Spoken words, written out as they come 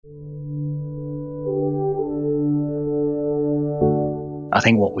I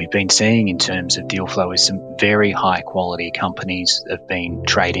think what we've been seeing in terms of deal flow is some very high quality companies have been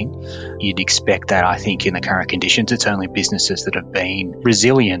trading. You'd expect that, I think, in the current conditions. It's only businesses that have been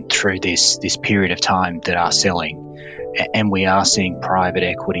resilient through this period of time that are selling. And we are seeing private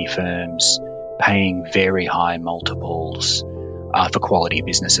equity firms paying very high multiples for quality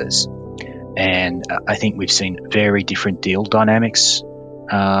businesses. And I think we've seen very different deal dynamics,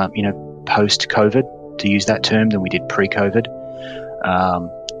 post-COVID, to use that term, than we did pre-COVID.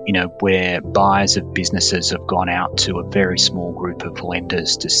 Where buyers of businesses have gone out to a very small group of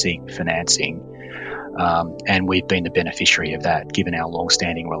lenders to seek financing. And we've been the beneficiary of that, given our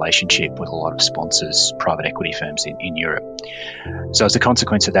long-standing relationship with a lot of sponsors, private equity firms in Europe. So as a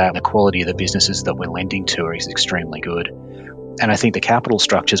consequence of that, the quality of the businesses that we're lending to is extremely good. And I think the capital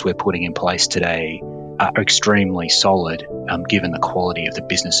structures we're putting in place today are extremely solid, given the quality of the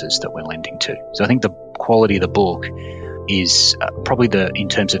businesses that we're lending to. So I think the quality of the book is probably, in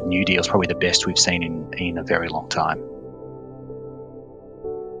terms of new deals, probably the best we've seen in a very long time.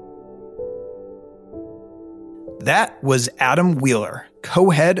 That was Adam Wheeler,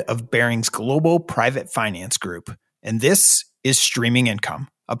 co-head of Barings Global Private Finance Group. And this is Streaming Income,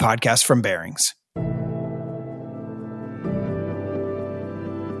 a podcast from Barings.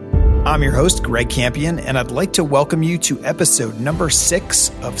 I'm your host, Greg Campion, and I'd like to welcome you to episode number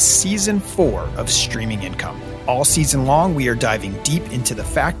 6 of season 4 of Streaming Income. All season long, we are diving deep into the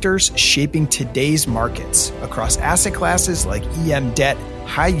factors shaping today's markets across asset classes like EM debt,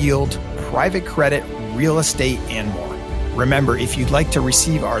 high yield, private credit, real estate, and more. Remember, if you'd like to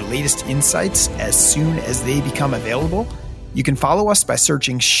receive our latest insights as soon as they become available, you can follow us by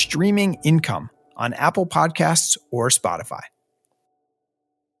searching Streaming Income on Apple Podcasts or Spotify.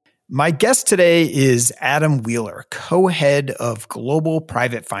 My guest today is Adam Wheeler, co-head of Global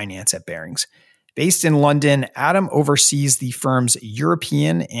Private Finance at Barings. Based in London, Adam oversees the firm's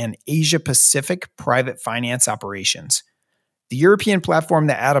European and Asia Pacific private finance operations. The European platform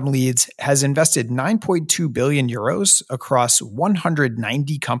that Adam leads has invested 9.2 billion euros across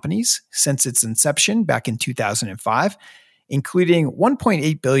 190 companies since its inception back in 2005, including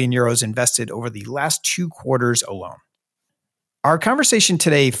 1.8 billion euros invested over the last 2 quarters alone. Our conversation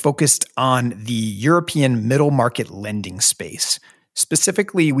today focused on the European middle market lending space.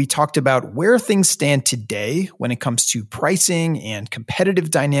 Specifically, we talked about where things stand today when it comes to pricing and competitive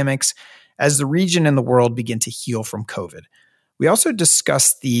dynamics as the region and the world begin to heal from COVID. We also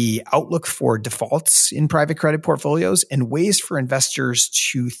discussed the outlook for defaults in private credit portfolios and ways for investors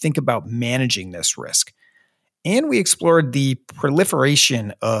to think about managing this risk. And we explored the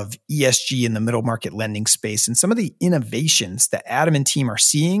proliferation of ESG in the middle market lending space and some of the innovations that Adam and team are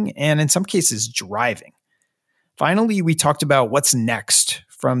seeing and in some cases driving. Finally, we talked about what's next,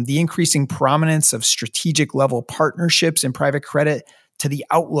 from the increasing prominence of strategic level partnerships in private credit to the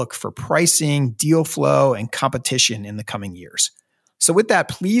outlook for pricing, deal flow, and competition in the coming years. So with that,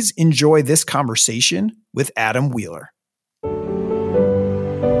 please enjoy this conversation with Adam Wheeler.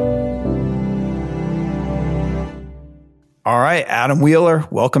 All right, Adam Wheeler,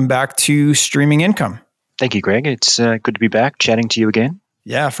 welcome back to Streaming Income. Thank you, Greg. It's good to be back chatting to you again.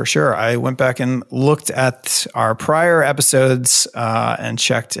 Yeah, for sure. I went back and looked at our prior episodes and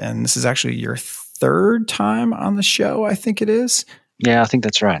checked, and this is actually your 3rd time on the show, I think it is. Yeah, I think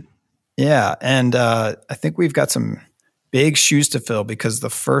that's right. Yeah, and I think we've got some big shoes to fill because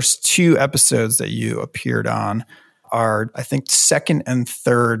the first 2 episodes that you appeared on are, I think, 2nd and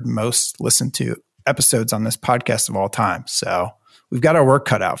 3rd most listened to episodes on this podcast of all time. So we've got our work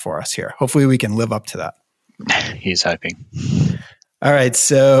cut out for us here. Hopefully we can live up to that. He's hoping. All right.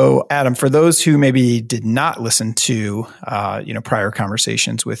 So Adam, for those who maybe did not listen to, prior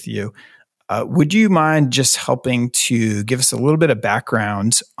conversations with you, would you mind just helping to give us a little bit of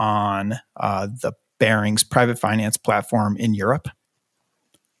background on the Barings private finance platform in Europe?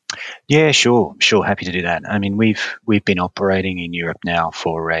 Yeah, sure. Happy to do that. I mean, we've been operating in Europe now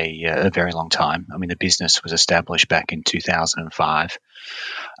for a very long time. I mean, the business was established back in 2005.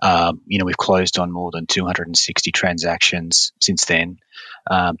 We've closed on more than 260 transactions since then,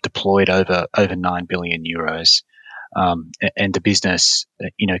 deployed over 9 billion euros, and the business,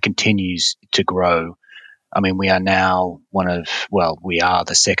 continues to grow. I mean, we are now we are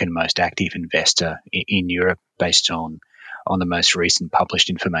the 2nd most active investor in Europe based on the most recent published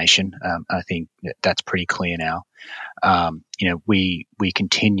information. I think that's pretty clear now. We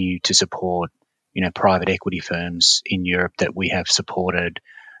continue to support, private equity firms in Europe that we have supported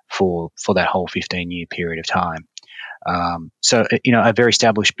for that whole 15-year period of time. So, a very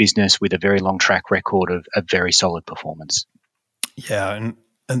established business with a very long track record of very solid performance. Yeah. And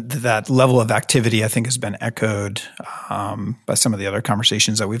And that level of activity, I think, has been echoed by some of the other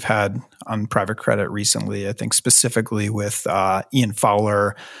conversations that we've had on private credit recently. I think specifically with Ian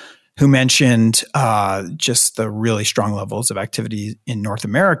Fowler, who mentioned just the really strong levels of activity in North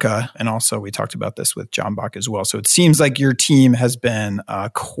America. And also we talked about this with John Bach as well. So it seems like your team has been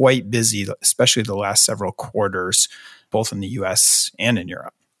quite busy, especially the last several quarters, both in the US and in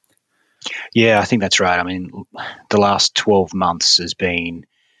Europe. Yeah, I think that's right. I mean, the last 12 months has been,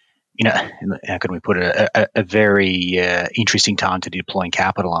 how can we put it, a very interesting time to deploying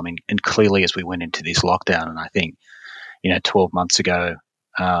capital. I mean, and clearly as we went into this lockdown, and I think, 12 months ago,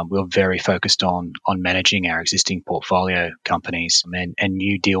 we were very focused on managing our existing portfolio companies, and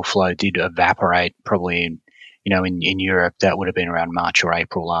new deal flow did evaporate probably in Europe. That would have been around March or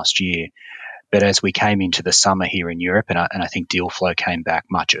April last year. But as we came into the summer here in Europe, and I think deal flow came back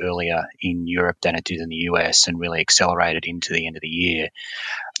much earlier in Europe than it did in the US and really accelerated into the end of the year,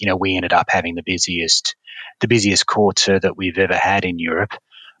 we ended up having the busiest quarter that we've ever had in Europe.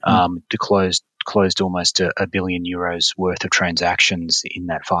 Closed almost €1 billion worth of transactions in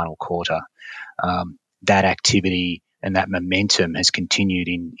that final quarter. That activity and that momentum has continued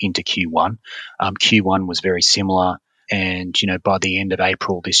into Q1. Q1 was very similar. And, by the end of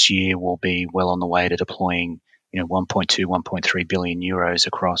April this year, we'll be well on the way to deploying, 1.2, 1.3 billion euros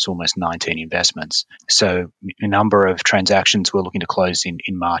across almost 19 investments. So a number of transactions we're looking to close in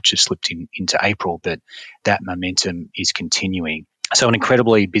March have slipped into April, but that momentum is continuing. So an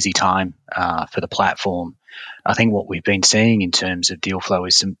incredibly busy time for the platform. I think what we've been seeing in terms of deal flow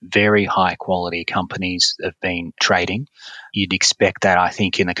is some very high quality companies have been trading. You'd expect that, I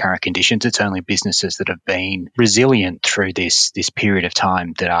think, in the current conditions. It's only businesses that have been resilient through this period of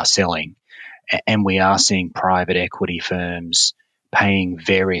time that are selling. And we are seeing private equity firms paying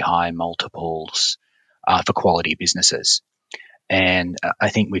very high multiples for quality businesses. And I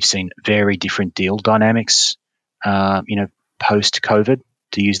think we've seen very different deal dynamics, post-COVID,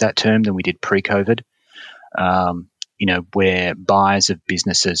 to use that term, than we did pre-COVID. Where buyers of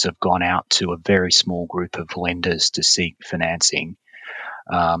businesses have gone out to a very small group of lenders to seek financing.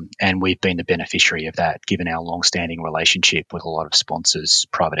 And we've been the beneficiary of that, given our long-standing relationship with a lot of sponsors,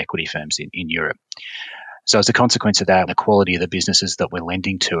 private equity firms in Europe. So as a consequence of that, the quality of the businesses that we're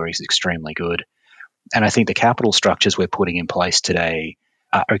lending to is extremely good. And I think the capital structures we're putting in place today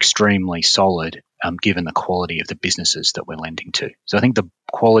are extremely solid, given the quality of the businesses that we're lending to. So I think the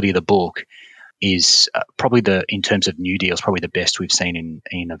quality of the book is probably in terms of new deals, probably the best we've seen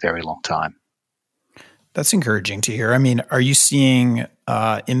in a very long time. That's encouraging to hear. I mean, are you seeing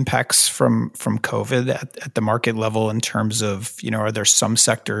impacts from COVID at the market level in terms of, are there some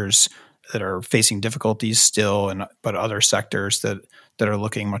sectors that are facing difficulties still, but other sectors that are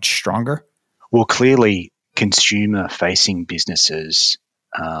looking much stronger? Well, clearly consumer-facing businesses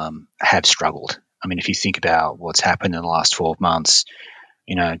have struggled. I mean, if you think about what's happened in the last 12 months,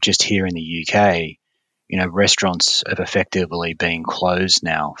 just here in the UK, restaurants have effectively been closed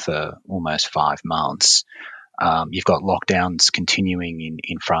now for almost 5 months. You've got lockdowns continuing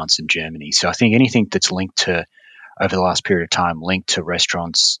in France and Germany. So I think anything that's linked to, over the last period of time, linked to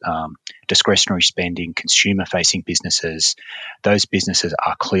restaurants, discretionary spending, consumer-facing businesses, those businesses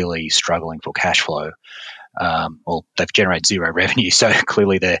are clearly struggling for cash flow. Well, they've generated zero revenue, so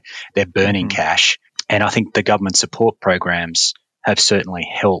clearly they're burning cash. And I think the government support programs have certainly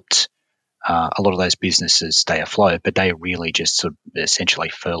helped a lot of those businesses stay afloat, but they are really just sort of essentially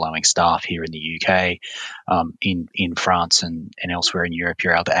furloughing staff here in the UK. In France and elsewhere in Europe,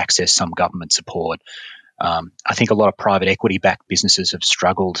 you're able to access some government support. I think a lot of private equity-backed businesses have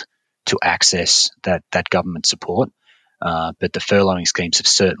struggled to access that government support, but the furloughing schemes have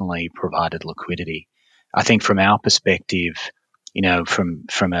certainly provided liquidity. I think from our perspective,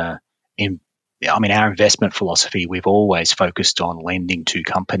 our investment philosophy, we've always focused on lending to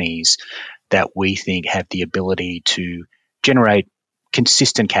companies that we think have the ability to generate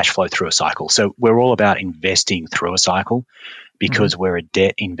consistent cash flow through a cycle. So we're all about investing through a cycle because we're a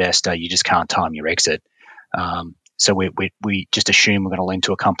debt investor. You just can't time your exit. So we just assume we're going to lend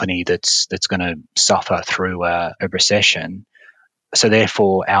to a company that's going to suffer through a recession. So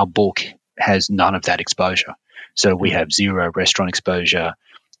therefore, our book has none of that exposure. So we have zero restaurant exposure,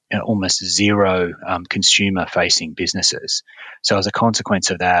 almost zero consumer-facing businesses. So as a consequence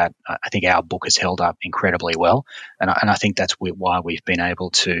of that, I think our book has held up incredibly well, and I think that's why we've been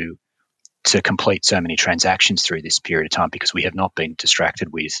able to complete so many transactions through this period of time, because we have not been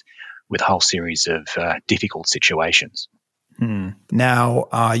distracted with a whole series of difficult situations.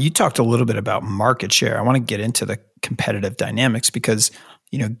 Now, you talked a little bit about market share. I want to get into the competitive dynamics because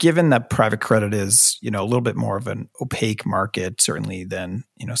given that private credit is, a little bit more of an opaque market, certainly than,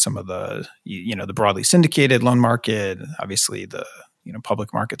 some of the, the broadly syndicated loan market, obviously the,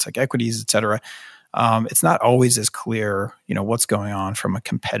 public markets like equities, et cetera. It's not always as clear, what's going on from a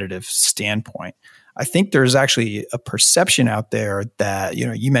competitive standpoint. I think there's actually a perception out there that,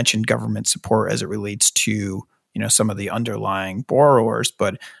 you mentioned government support as it relates to, some of the underlying borrowers,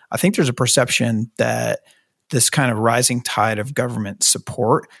 but I think there's a perception that this kind of rising tide of government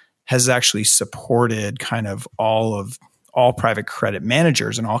support has actually supported kind of all private credit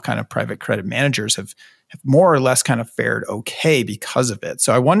managers, and all kind of private credit managers have more or less kind of fared okay because of it.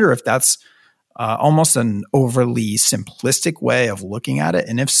 So I wonder if that's almost an overly simplistic way of looking at it.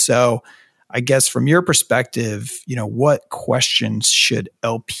 And if so, I guess from your perspective, what questions should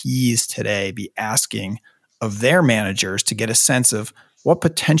LPs today be asking of their managers to get a sense of what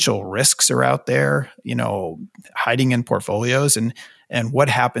potential risks are out there, hiding in portfolios, and what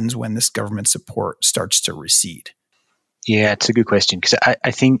happens when this government support starts to recede? Yeah, it's a good question, because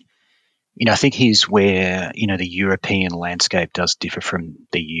I think, I think here's where, the European landscape does differ from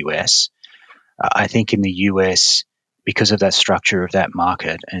the US. I think in the US, because of that structure of that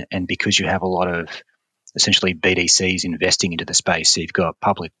market, and because you have a lot of essentially BDCs investing into the space, so you've got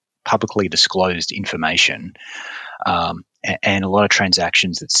publicly disclosed information, and a lot of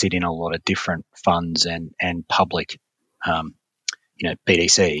transactions that sit in a lot of different funds and public,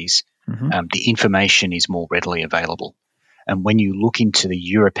 BDCs, the information is more readily available. And when you look into the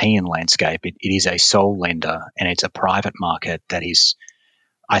European landscape, it is a sole lender, and it's a private market that is,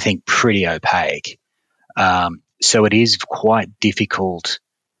 I think, pretty opaque. So it is quite difficult,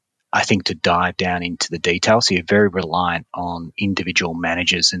 I think, to dive down into the details. So you're very reliant on individual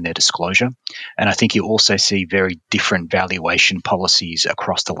managers and their disclosure. And I think you also see very different valuation policies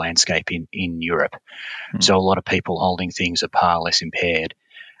across the landscape in Europe. So a lot of people holding things at par, less impaired.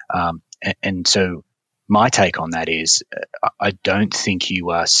 And so my take on that is, I don't think you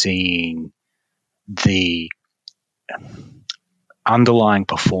are seeing the underlying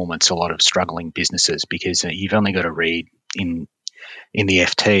performance a lot of struggling businesses, because you've only got to read in the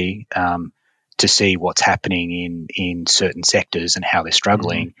FT to see what's happening in certain sectors and how they're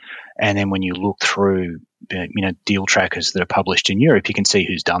struggling. And then when you look through deal trackers that are published in Europe, you can see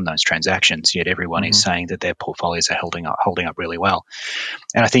who's done those transactions, yet everyone is saying that their portfolios are holding up really well.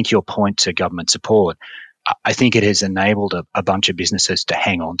 And I think your point to government support, I think it has enabled a bunch of businesses to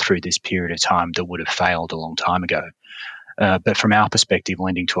hang on through this period of time that would have failed a long time ago. But from our perspective,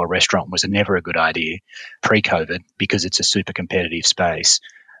 lending to a restaurant was never a good idea pre-COVID, because it's a super competitive space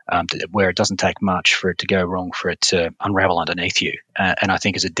where it doesn't take much for it to go wrong, for it to unravel underneath you. And I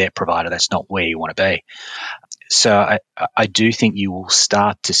think as a debt provider, that's not where you want to be. So I do think you will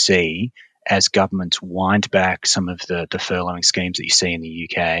start to see, as governments wind back some of the furloughing schemes that you see in the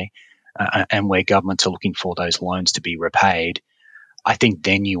UK, and where governments are looking for those loans to be repaid, I think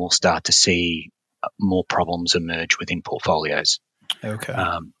then you will start to see more problems emerge within portfolios. Okay.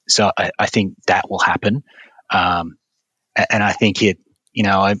 So I think that will happen. And I think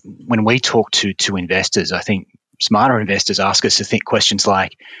when we talk to investors, I think smarter investors ask us to think questions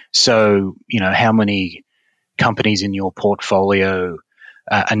like, so, how many companies in your portfolio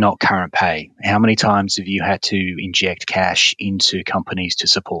are not current pay? How many times have you had to inject cash into companies to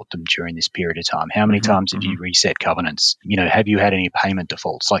support them during this period of time? How many times have you reset covenants? Have you had any payment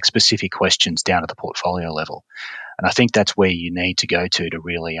defaults? Like specific questions down at the portfolio level. And I think that's where you need to go to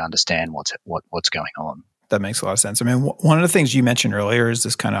really understand what's going on. That makes a lot of sense. I mean, one of the things you mentioned earlier is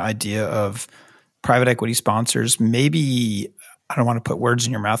this kind of idea of private equity sponsors, maybe, I don't want to put words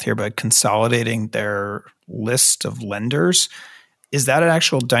in your mouth here, but consolidating their list of lenders. Is that an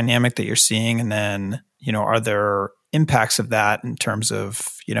actual dynamic that you're seeing? And then, are there impacts of that in terms of,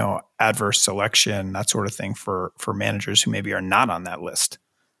 adverse selection, that sort of thing for managers who maybe are not on that list?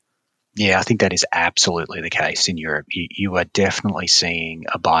 Yeah, I think that is absolutely the case in Europe. You are definitely seeing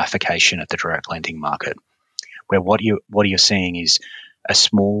a bifurcation of the direct lending market, where what you're seeing is a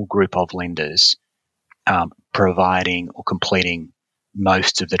small group of lenders providing or completing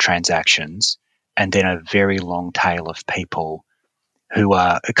most of the transactions, and then a very long tail of people who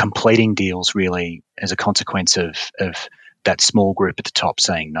are completing deals really as a consequence of that small group at the top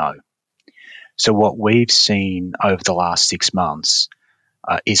saying no. So what we've seen over the last 6 months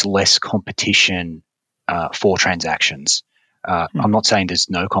is less competition for transactions. I'm not saying there's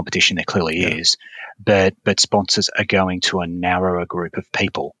no competition, there clearly is, but sponsors are going to a narrower group of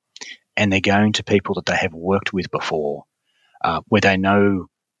people, and they're going to people that they have worked with before, where they know,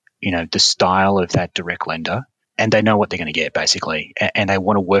 the style of that direct lender, and they know what they're going to get basically, and they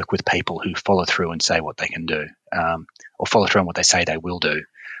want to work with people who follow through and say what they can do, or follow through on what they say they will do,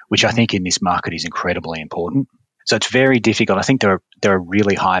 which I think in this market is incredibly important. So it's very difficult. I think there are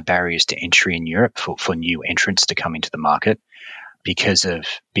really high barriers to entry in Europe for new entrants to come into the market because of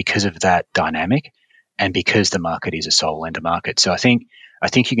that dynamic, and because the market is a sole lender market. So I think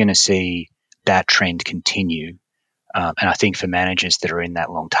you're going to see that trend continue, and I think for managers that are in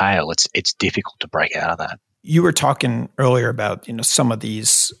that long tail, it's difficult to break out of that. You were talking earlier about some of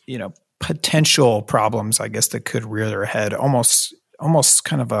these potential problems, I guess, that could rear their head, almost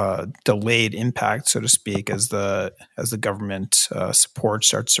kind of a delayed impact, so to speak, as the government support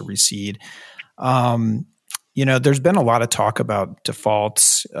starts to recede. There's been a lot of talk about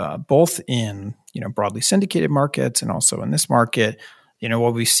defaults, both in broadly syndicated markets and also in this market.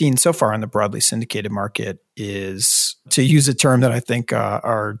 What we've seen so far in the broadly syndicated market is, to use a term that I think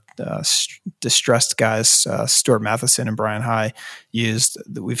our distressed guys, Stuart Matheson and Brian High, used,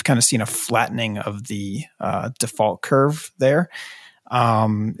 we've kind of seen a flattening of the default curve there.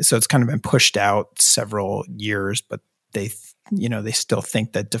 So it's kind of been pushed out several years, but they still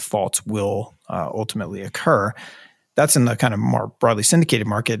think that defaults will ultimately occur. That's in the kind of more broadly syndicated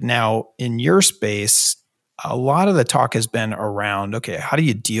market. Now, in your space, a lot of the talk has been around, okay, how do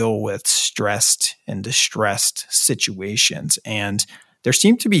you deal with stressed and distressed situations? And there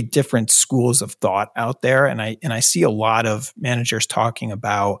seem to be different schools of thought out there. And I see a lot of managers talking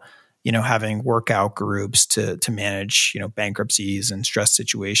about, having workout groups to manage, bankruptcies and stress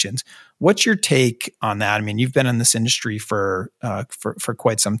situations. What's your take on that? I mean, you've been in this industry for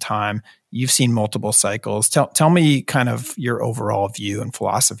quite some time. You've seen multiple cycles. Tell me kind of your overall view and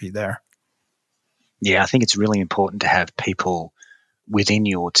philosophy there. Yeah, I think it's really important to have people within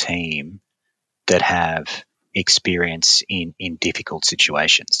your team that have experience in difficult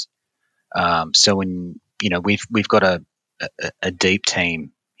situations. So when we've got a deep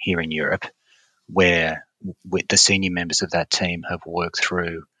team here in Europe, where the senior members of that team have worked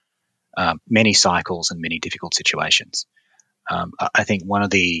through many cycles and many difficult situations. I think one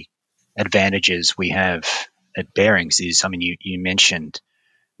of the advantages we have at Barings is, I mean, you mentioned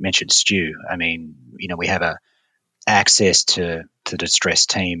Stu. I mean, we have access to the distressed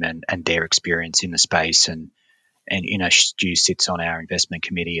team and their experience in the space, and Stu sits on our investment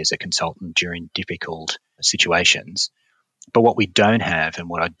committee as a consultant during difficult situations. But what we don't have, and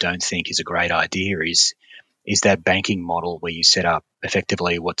what I don't think is a great idea, is that banking model where you set up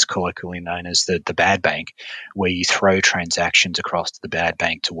effectively what's colloquially known as the bad bank, where you throw transactions across to the bad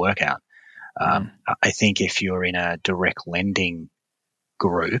bank to work out. I think if you're in a direct lending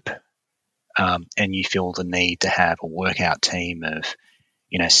group, and you feel the need to have a workout team of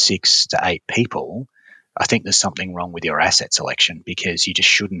 6 to 8 people, I think there's something wrong with your asset selection, because you just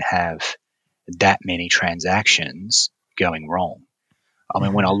shouldn't have that many transactions going wrong. I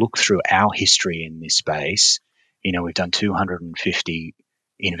mean, when I look through our history in this space, we've done 250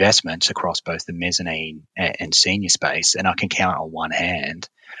 investments across both the mezzanine and senior space, and I can count on one hand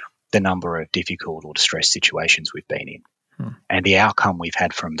the number of difficult or distressed situations we've been in. And the outcome we've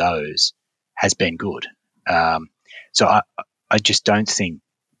had from those has been good. So I just don't think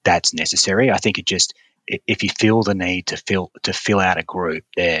that's necessary. I think if you feel the need to fill out a group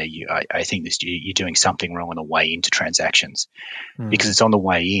there, I think you're doing something wrong on the way into transactions, because it's on the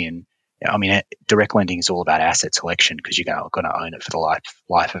way in. I mean, direct lending is all about asset selection, because you're going to own it for the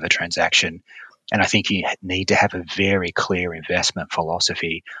life of a transaction. And I think you need to have a very clear investment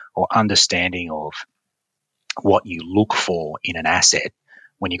philosophy or understanding of what you look for in an asset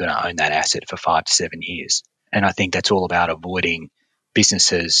when you're going to own that asset for 5 to 7 years. And I think that's all about avoiding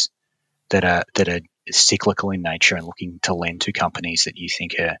businesses that are cyclical in nature and looking to lend to companies that you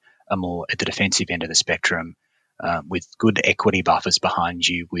think are more at the defensive end of the spectrum, with good equity buffers behind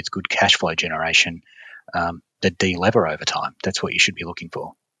you, with good cash flow generation, that de-lever over time. That's what you should be looking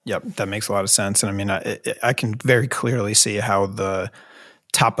for. Yep, that makes a lot of sense. And I mean, I can very clearly see how the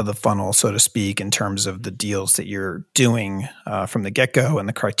top of the funnel, so to speak, in terms of the deals that you're doing from the get-go and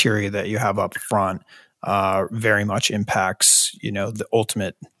the criteria that you have up front very much impacts, the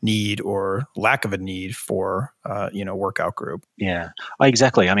ultimate need or lack of a need for, workout group. Yeah,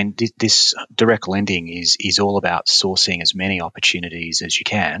 exactly. I mean, this direct lending is all about sourcing as many opportunities as you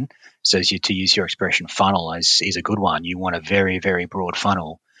can. So to use your expression, funnel is a good one. You want a very, very broad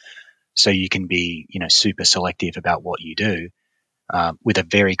funnel, so you can be, super selective about what you do, with a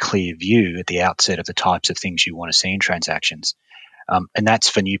very clear view at the outset of the types of things you want to see in transactions. And that's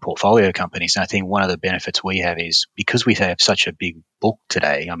for new portfolio companies. And I think one of the benefits we have is, because we have such a big book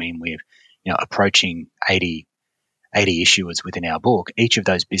today, I mean, we're approaching 80 80 issuers within our book, each of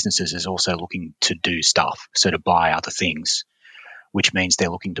those businesses is also looking to do stuff, so to buy other things, which means they're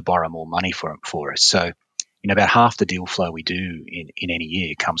looking to borrow more money for us. So, about half the deal flow we do in any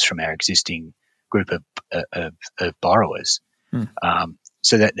year comes from our existing group of borrowers.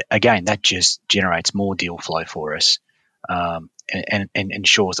 So that, again, that just generates more deal flow for us, and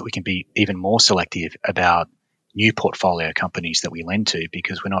ensures that we can be even more selective about new portfolio companies that we lend to,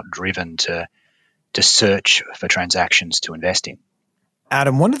 because we're not driven to search for transactions to invest in.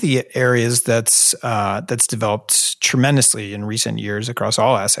 Adam, one of the areas that's developed tremendously in recent years across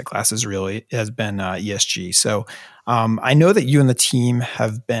all asset classes really has been ESG. So I know that you and the team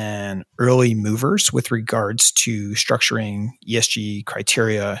have been early movers with regards to structuring ESG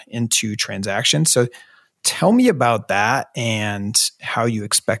criteria into transactions. So tell me about that and how you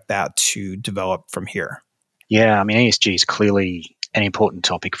expect that to develop from here. Yeah, ESG is clearly an important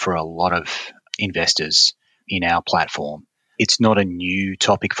topic for a lot of investors in our platform. It's not a new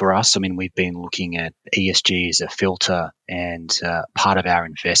topic for us. We've been looking at ESG as a filter and part of our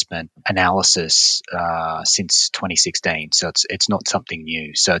investment analysis since 2016. So it's not something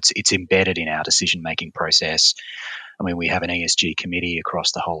new. So it's embedded in our decision-making process. We have an ESG committee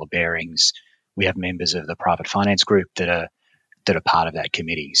across the whole of Barings. We have members of the private finance group that are part of that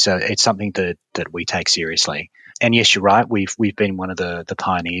committee. So it's something that we take seriously. And yes, you're right. We've been one of the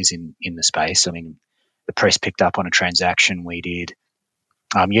pioneers in the space. The press picked up on a transaction we did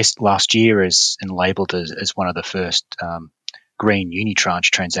last year and labelled as one of the first green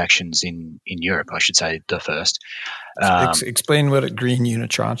unitranche transactions in Europe. I should say the first. Explain what a green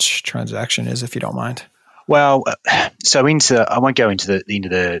unitranche transaction is, if you don't mind. Well, so I won't go into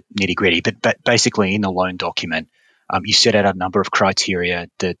the nitty gritty, but basically in the loan document, you set out a number of criteria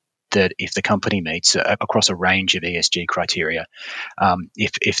that if the company meets across a range of ESG criteria,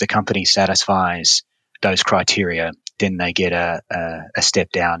 if the company satisfies those criteria, then they get a step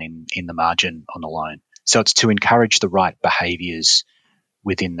down in the margin on the loan. So it's to encourage the right behaviours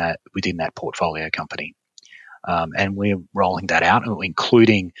within that portfolio company, and we're rolling that out,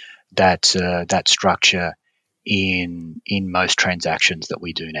 including that structure in most transactions that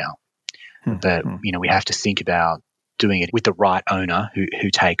we do now. But we have to think about doing it with the right owner who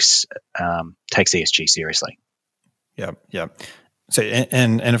takes ESG seriously. Yep. So,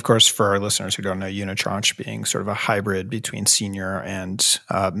 and of course, for our listeners who don't know, unitranche being sort of a hybrid between senior and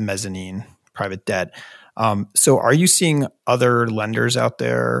mezzanine private debt. So are you seeing other lenders out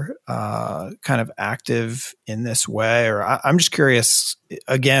there kind of active in this way? Or I'm just curious,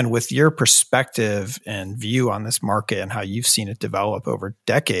 again, with your perspective and view on this market and how you've seen it develop over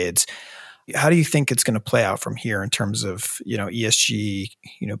decades, how do you think it's going to play out from here in terms of, ESG,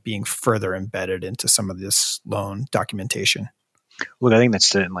 being further embedded into some of this loan documentation? Look, I think that's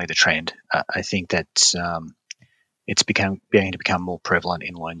certainly the trend. I think that it's beginning to become more prevalent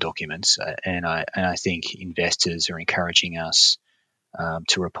in loan documents, and I think investors are encouraging us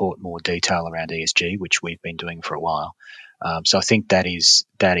to report more detail around ESG, which we've been doing for a while. So I think that is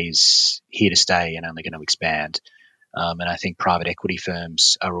here to stay and only going to expand. And I think private equity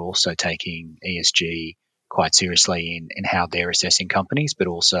firms are also taking ESG quite seriously in how they're assessing companies, but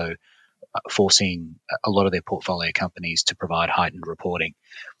also forcing a lot of their portfolio companies to provide heightened reporting.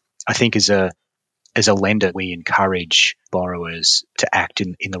 I think as a lender, we encourage borrowers to act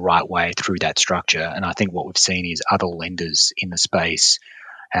in the right way through that structure. And I think what we've seen is other lenders in the space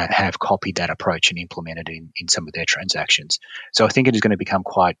have copied that approach and implemented it in some of their transactions. So I think it is going to become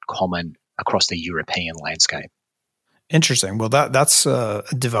quite common across the European landscape. Interesting. Well, that's a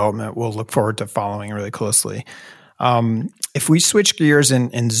development we'll look forward to following really closely. If we switch gears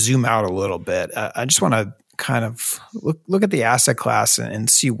and zoom out a little bit, I just want to kind of look at the asset class and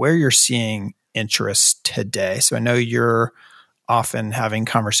see where you're seeing interest today. So I know you're often having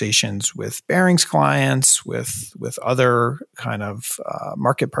conversations with Barings clients, with other kind of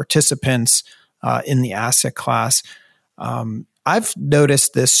market participants in the asset class. I've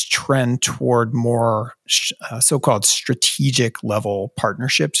noticed this trend toward more so-called strategic level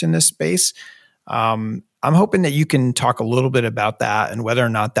partnerships in this space. I'm hoping that you can talk a little bit about that and whether or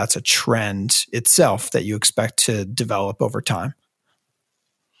not that's a trend itself that you expect to develop over time.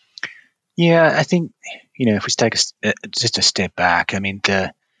 Yeah, I think, if we take just a step back,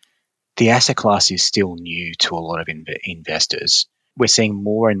 the asset class is still new to a lot of investors. We're seeing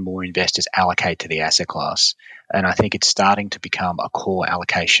more and more investors allocate to the asset class, and I think it's starting to become a core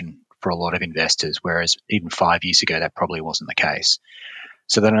allocation for a lot of investors, whereas even 5 years ago that probably wasn't the case.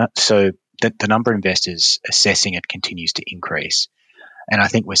 So the number of investors assessing it continues to increase, and I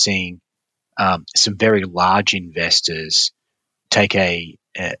think we're seeing some very large investors take a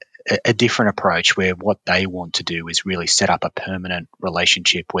a different approach where what they want to do is really set up a permanent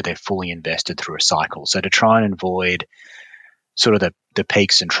relationship where they're fully invested through a cycle. So to try and avoid sort of the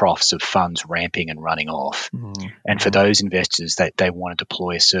peaks and troughs of funds ramping and running off. Mm-hmm. And for those investors that they want to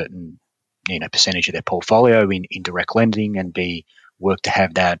deploy a certain percentage of their portfolio in direct lending and work to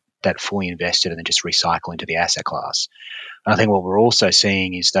have that fully invested and then just recycle into the asset class. And I think what we're also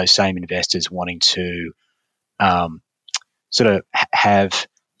seeing is those same investors wanting to sort of have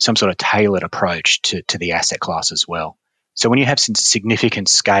some sort of tailored approach to the asset class as well. So when you have some significant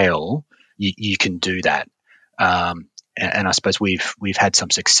scale, you can do that. And I suppose we've had some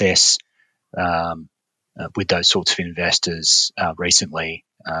success with those sorts of investors recently,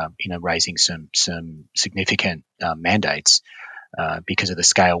 raising some significant mandates because of the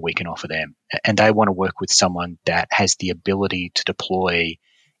scale we can offer them. And they want to work with someone that has the ability to deploy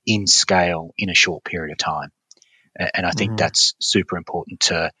in scale in a short period of time. And I think that's super important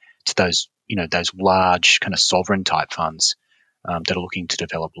to those those large kind of sovereign type funds that are looking to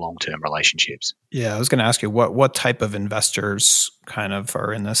develop long-term relationships. Yeah, I was going to ask you what type of investors kind of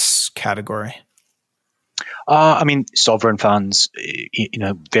are in this category? I mean, sovereign funds,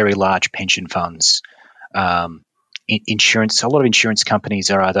 very large pension funds, insurance. A lot of insurance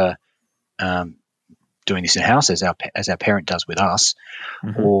companies are either doing this in-house as our parent does with us,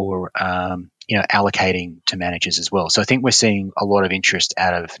 or allocating to managers as well. So I think we're seeing a lot of interest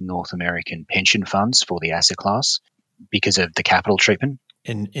out of North American pension funds for the asset class because of the capital treatment.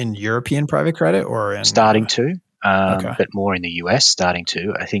 In European private credit or in starting to, but more in the US starting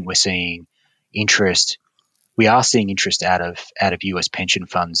to. I think we're seeing interest. We are seeing interest out of US pension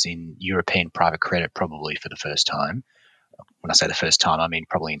funds in European private credit probably for the first time. When I say the first time, I mean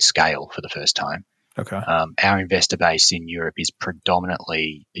probably in scale for the first time. Okay. Our investor base in Europe is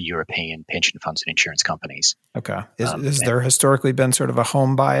predominantly European pension funds and insurance companies. Okay. Is there historically been sort of a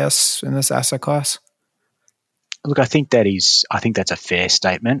home bias in this asset class? Look, I think that's a fair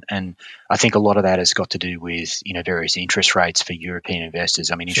statement, and I think a lot of that has got to do with various interest rates for European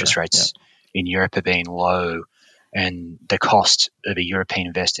investors. I mean, interest rates in Europe have been low, and the cost of a European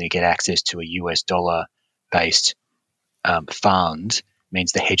investor to get access to a US dollar based fund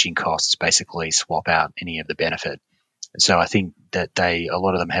means the hedging costs basically swap out any of the benefit. So I think that a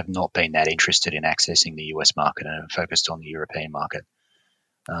lot of them have not been that interested in accessing the US market and are focused on the European market.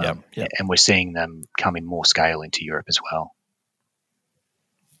 And we're seeing them come in more scale into Europe as well.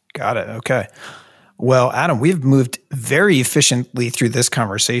 Got it. Okay. Well, Adam, we've moved very efficiently through this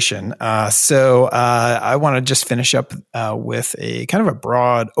conversation. So I want to just finish up with a kind of a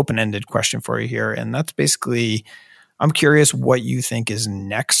broad, open-ended question for you here. And that's basically, I'm curious what you think is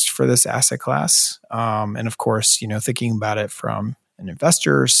next for this asset class. And of course, thinking about it from an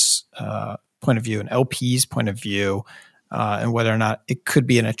investor's point of view, an LP's point of view, and whether or not it could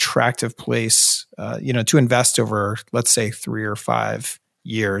be an attractive place, to invest over, let's say, 3 or 5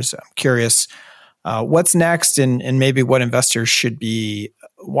 years. I'm curious what's next and maybe what investors should be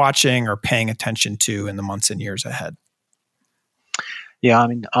watching or paying attention to in the months and years ahead. Yeah, I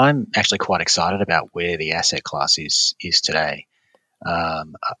mean, I'm actually quite excited about where the asset class is today.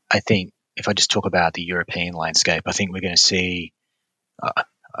 I think if I just talk about the European landscape, I think we're going to see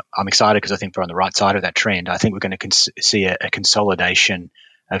I'm excited because I think we're on the right side of that trend. I think we're going to see a consolidation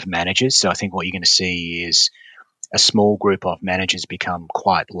of managers. So I think what you're going to see is a small group of managers become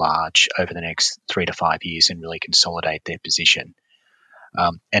quite large over the next 3 to 5 years and really consolidate their position.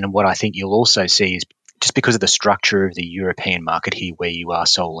 And what I think you'll also see is just because of the structure of the European market here, where you are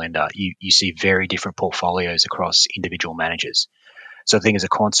sole lender, you see very different portfolios across individual managers. So I think as a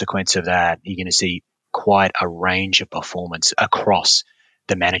consequence of that, you're going to see quite a range of performance across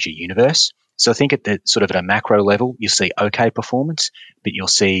the manager universe. So I think at a macro level, you'll see okay performance, but you'll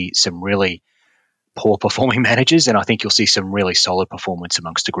see some really poor performing managers, and I think you'll see some really solid performance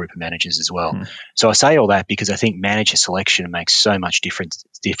amongst a group of managers as well. So I say all that because I think manager selection makes so much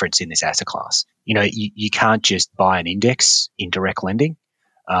difference in this asset class. You can't just buy an index in direct lending.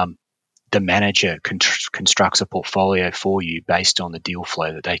 The manager constructs a portfolio for you based on the deal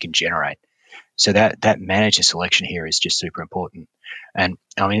flow that they can generate. So that manager selection here is just super important. And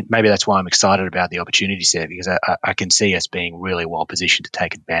I mean, maybe that's why I'm excited about the opportunity set, because I can see us being really well positioned to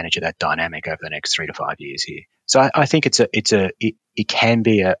take advantage of that dynamic over the next 3 to 5 years here. So I think it can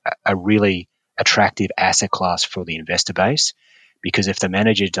be a really attractive asset class for the investor base, because if the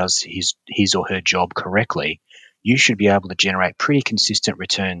manager does his or her job correctly, you should be able to generate pretty consistent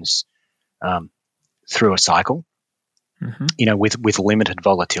returns through a cycle. With limited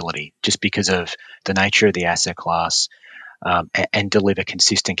volatility, just because of the nature of the asset class, and deliver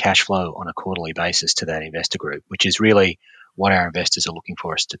consistent cash flow on a quarterly basis to that investor group, which is really what our investors are looking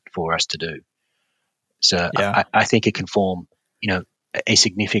for us to do. So Yeah. I think it can form, a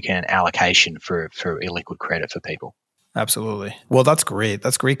significant allocation for illiquid credit for people. Absolutely. Well, that's great.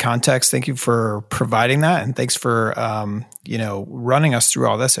 That's great context. Thank you for providing that. And thanks for, running us through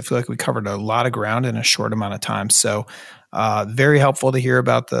all this. I feel like we covered a lot of ground in a short amount of time. So very helpful to hear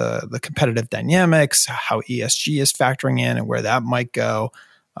about the competitive dynamics, how ESG is factoring in and where that might go.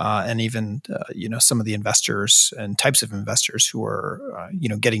 And even, some of the investors and types of investors who are,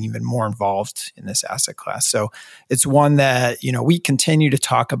 getting even more involved in this asset class. So it's one that, we continue to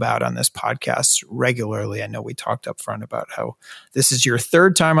talk about on this podcast regularly. I know we talked up front about how this is your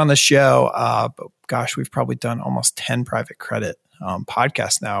third time on the show, but gosh, we've probably done almost 10 private credit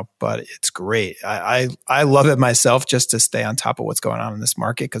podcasts now, but it's great. I love it myself just to stay on top of what's going on in this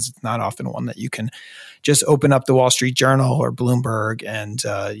market, because it's not often one that you can just open up the Wall Street Journal or Bloomberg and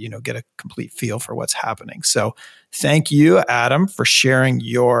get a complete feel for what's happening. So thank you, Adam, for sharing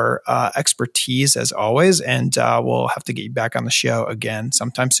your expertise as always, and we'll have to get you back on the show again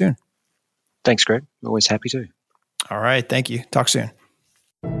sometime soon. Thanks, Greg. Always happy to. All right. Thank you. Talk soon.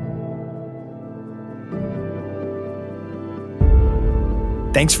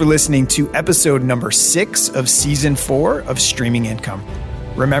 Thanks for listening to episode number 6 of season 4 of Streaming Income.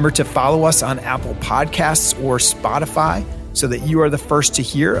 Remember to follow us on Apple Podcasts or Spotify so that you are the first to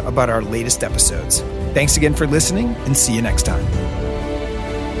hear about our latest episodes. Thanks again for listening, and see you next time.